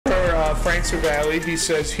Frank Cervalli. He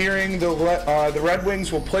says, hearing the Red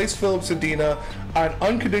Wings will place Filip Zadina on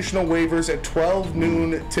unconditional waivers at 12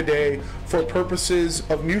 noon today for purposes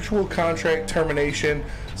of mutual contract termination.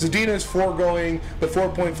 Zadina is foregoing the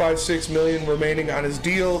 $4.56 million remaining on his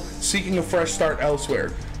deal, seeking a fresh start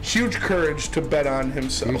elsewhere. Huge courage to bet on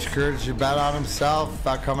himself. Huge courage to bet on himself,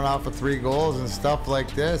 coming off of 3 goals and stuff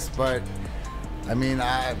like this. But, I mean,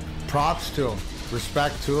 props to him.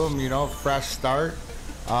 Respect to him, you know, fresh start.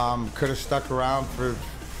 Could have stuck around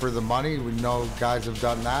for the money. We know guys have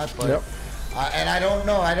done that. But, yep. And I don't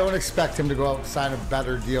know. I don't expect him to go out and sign a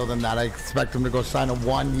better deal than that. I expect him to go sign a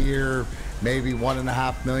 1-year, maybe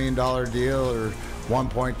 $1.5 million deal or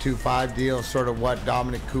 1.25 deal, sort of what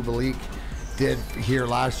Dominic Kubalik did here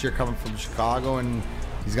last year coming from Chicago, and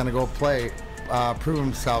he's going to go play, prove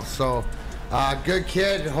himself. So good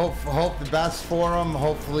kid. Hope the best for him.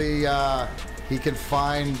 Hopefully he can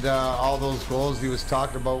find all those goals he was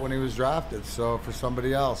talking about when he was drafted, so for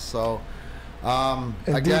somebody else. So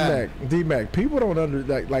again, D-Mac, people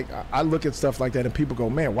don't like I look at stuff like that and people go,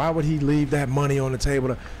 man, why would he leave that money on the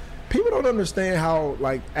table? People don't understand how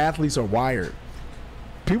like athletes are wired.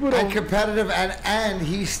 People don't. And competitive, and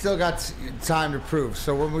he's still got time to prove.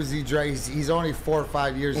 So when was he drafted? He's only 4 or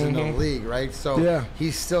 5 years into the league, right? So yeah,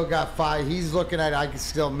 he's still got 5. He's looking at, I can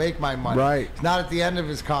still make my money. Right. It's not at the end of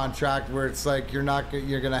his contract where it's like you're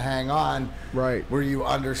going to hang on. Right. Where you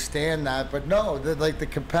understand that, but no, the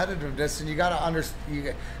competitiveness, and you got to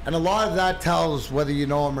understand. And a lot of that tells whether you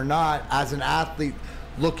know him or not. As an athlete,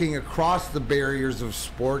 looking across the barriers of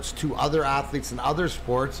sports to other athletes in other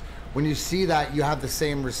sports. When you see that, you have the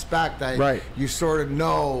same respect. Right. You sort of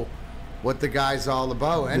know what the guy's all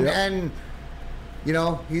about. And you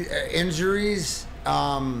know, injuries,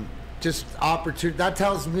 just opportunity. That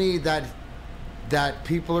tells me that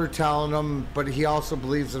people are telling him, but he also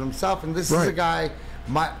believes in himself. And this is a guy,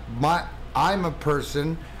 I'm a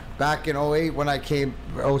person back in 08 when I came,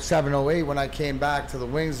 07, 08 when I came back to the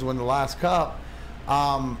Wings to win the last cup.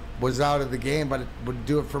 Was out of the game, but would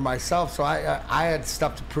do it for myself. So I had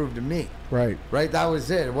stuff to prove to me. Right. That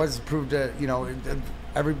was it. It wasn't proved to, you know,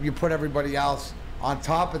 you put everybody else on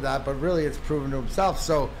top of that, but really it's proven to himself.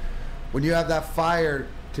 So when you have that fire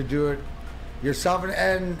to do it yourself,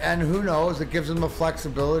 and who knows, it gives him the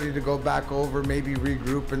flexibility to go back over, maybe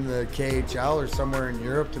regroup in the KHL or somewhere in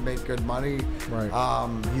Europe to make good money. Right.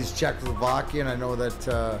 He's Czechoslovakian. I know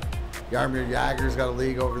that Jaromir Jagr's got a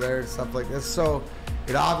league over there and stuff like this. So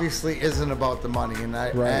it obviously isn't about the money, and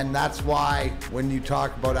that's why when you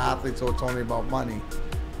talk about athletes, oh, it's only about money.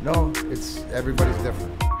 No, it's everybody's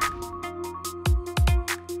different.